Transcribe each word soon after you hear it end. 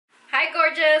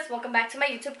gorgeous, welcome back to my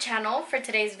YouTube channel. For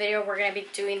today's video we're going to be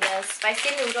doing the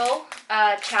spicy noodle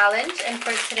challenge, and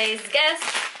for today's guest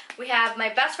we have my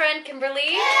best friend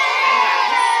Kimberly.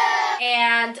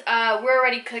 And we're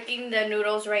already cooking the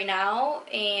noodles right now,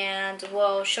 and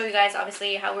we'll show you guys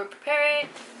obviously how we prepare it.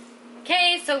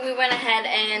 Okay, so we went ahead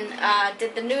and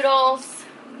did the noodles.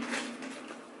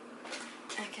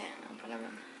 Okay, I'll put them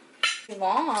in.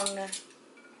 Long.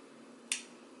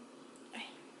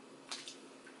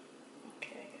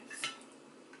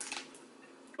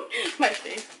 My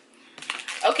face.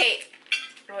 Okay.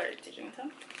 What did you want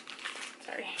some?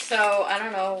 Sorry. So I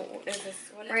don't know. Is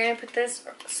this? We're gonna put this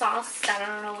sauce. I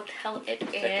don't know what the hell it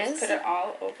is. Just put it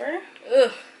all over.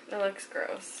 Ugh, that looks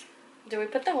gross. Do we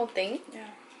put the whole thing? Yeah.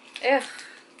 Ugh.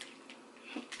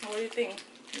 What do you think?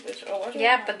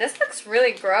 Yeah, but this looks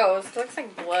really gross. It looks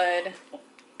like blood. Oh,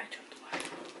 I dropped water.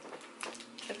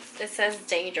 It says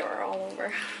danger all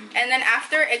over. And then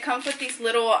after, it comes with these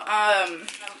little, I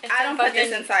don't put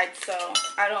this inside, so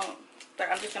I don't,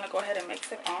 like, I'm just going to go ahead and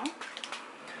mix it all.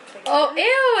 Oh,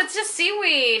 ew, it's just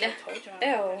seaweed. I told you. Ew.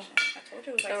 I told you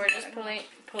it was like So we're just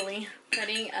putting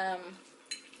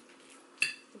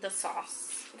the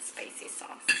sauce, the spicy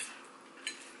sauce.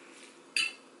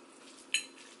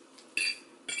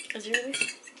 Is it really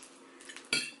spicy?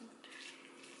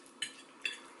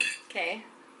 Okay.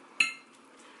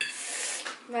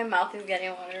 My mouth is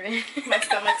getting watery. My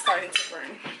stomach's starting to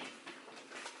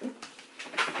burn.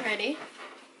 Ready?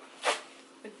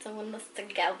 We're doing this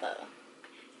together.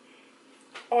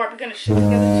 Oh, are we gonna shoot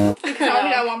together? Because I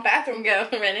only got one bathroom. Go.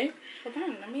 Ready? Hold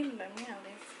on, let me have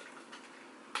this.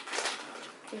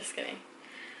 Just kidding.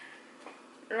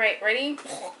 Right, ready?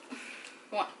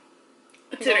 1,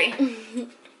 2, 3.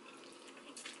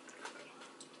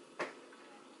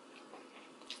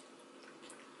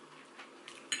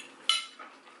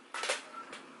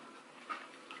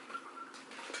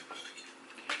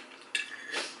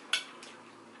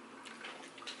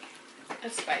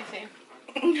 It's spicy.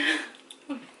 Okay.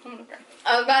 I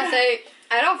was about to say,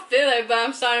 I don't feel it, but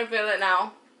I'm starting to feel it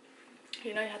now.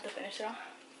 You know you have to finish it all.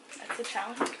 That's the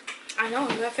challenge. I know, I'm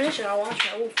gonna finish it. I'll watch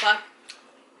it. Oh, fuck.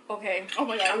 Okay. Oh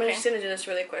my god, I'm just gonna do this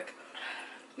really quick.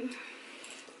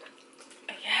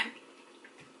 Again.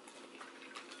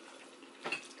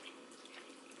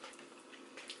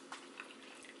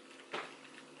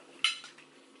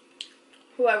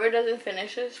 Whoever doesn't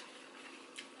finish this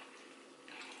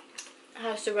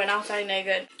has to run outside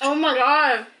naked. Oh my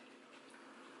god.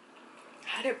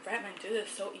 How did Bratman do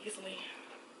this so easily?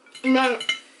 Man,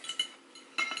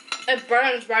 it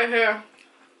burns right here.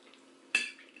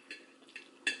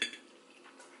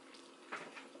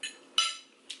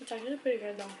 It's actually pretty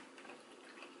good though.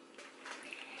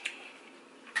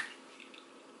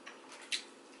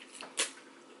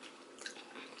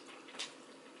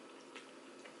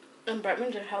 And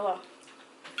Bratman did hella.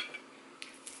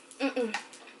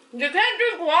 You can't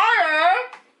drink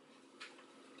water!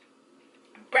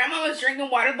 Grandma was drinking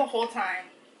water the whole time.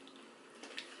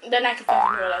 Then I could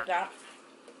fucking do it like that.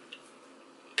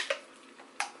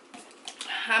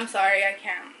 I'm sorry, I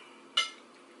can't.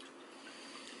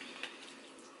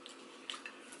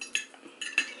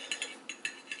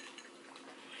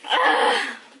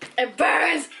 It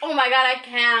burns! Oh my god, I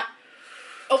can't.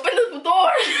 Open the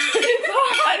door! It's so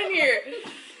hot in here.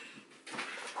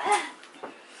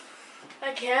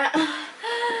 I can't.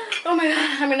 Oh my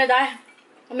god, I'm gonna die.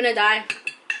 I'm gonna die.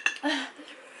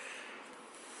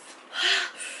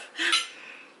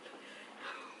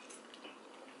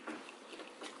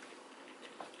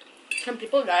 Can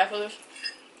people die for this?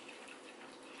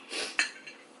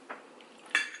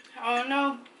 I don't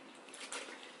know.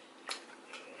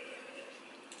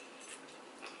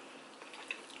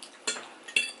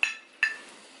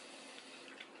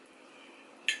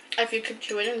 If you keep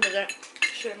chewing into that.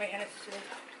 Should have made Hennessy today.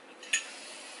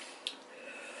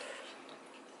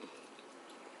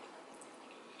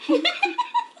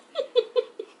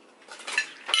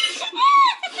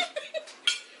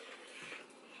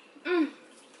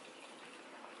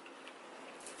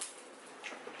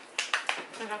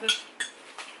 I got this.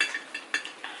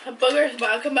 A booger's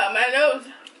about to come out my nose.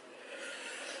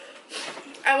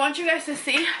 I want you guys to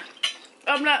see.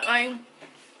 I'm not lying.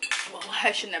 Well,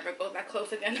 I should never go that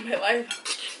close again in my life.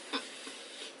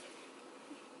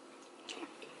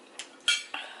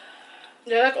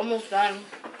 They're like almost done.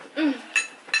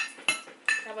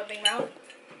 Have a big mouth.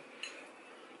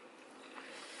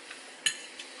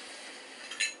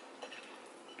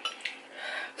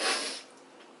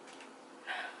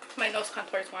 My nose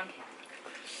contours one.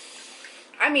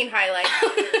 I mean highlight.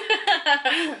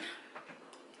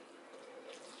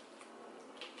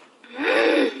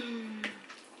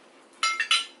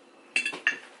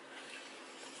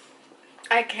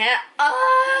 I can't.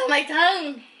 Oh, my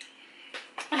tongue.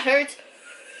 It hurts.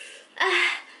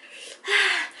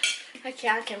 I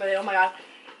can't believe it. Oh my god.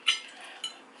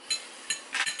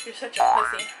 You're such a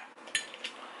pussy.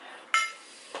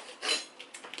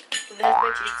 This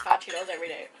bitch eats hot Cheetos every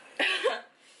day.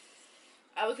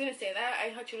 I was gonna say that. I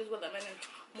had hot Cheetos with lemon and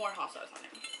more hot sauce on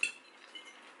it.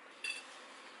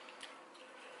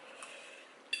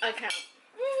 I can't.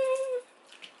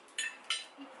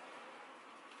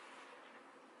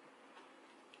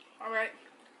 Alright.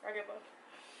 I give up.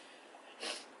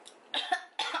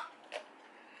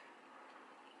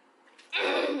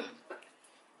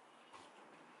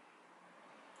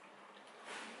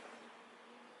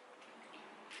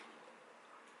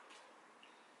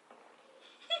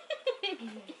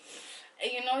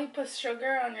 And you know he puts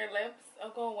sugar on your lips,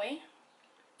 it'll go away.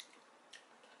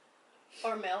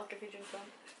 Or milk if you drink some.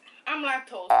 I'm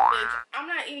lactose, bitch. I'm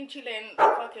not eating chile and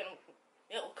fucking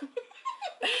milk.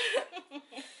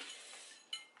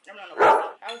 I'm not no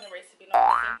pussy. I wasn't raised to be no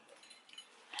pussy.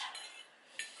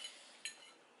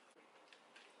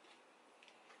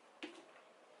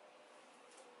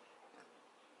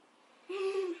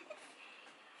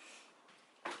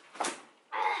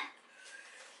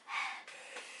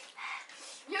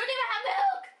 You don't even have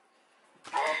milk!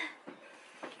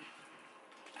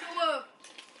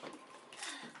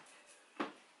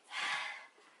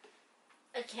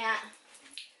 I can't.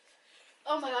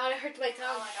 Oh my god, it hurts my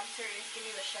tongue. Like, I'm serious. Give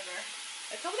me the sugar.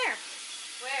 It's over there.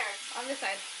 Where? On this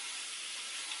side.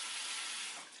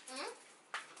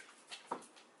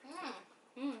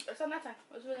 It's on that side.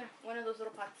 It's over there. One of those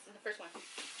little pots. The first one.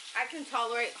 I can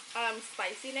tolerate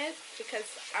spiciness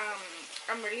because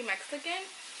I'm really Mexican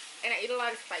and I eat a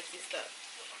lot of spicy stuff.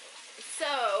 So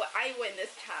I win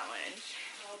this challenge.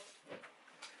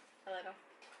 A little.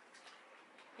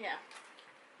 Yeah.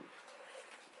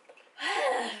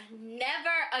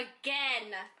 Never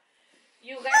again.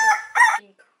 You guys are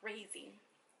fucking crazy.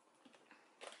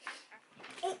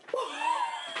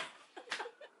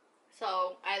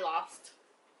 So I lost.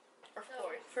 Of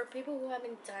course. For people who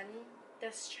haven't done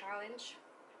this challenge,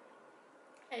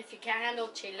 if you can't handle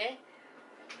chile,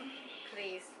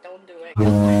 please don't do it.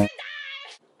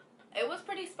 It was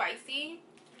pretty spicy,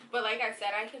 but like I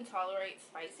said, I can tolerate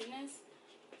spiciness,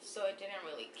 so it didn't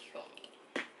really kill me.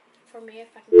 For me,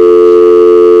 if I can.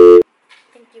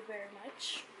 Thank you very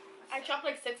much. I chopped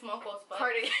like 6 mocos, but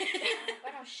Party.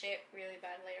 I don't shit really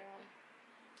bad later on.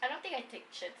 I don't think I take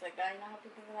shits like that. You know how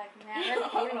people are like, nah.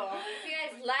 If you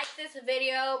guys like this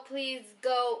video, please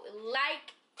go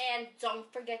like and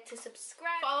don't forget to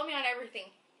subscribe. Follow me on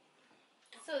everything.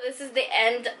 So this is the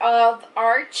end of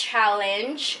our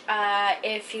challenge.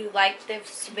 If you liked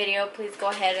this video, please go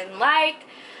ahead and like.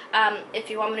 If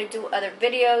you want me to do other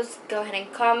videos, go ahead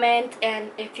and comment.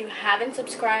 And if you haven't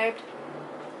subscribed,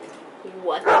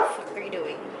 what the fuck are you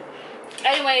doing?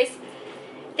 Anyways,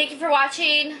 thank you for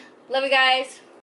watching. Love you guys.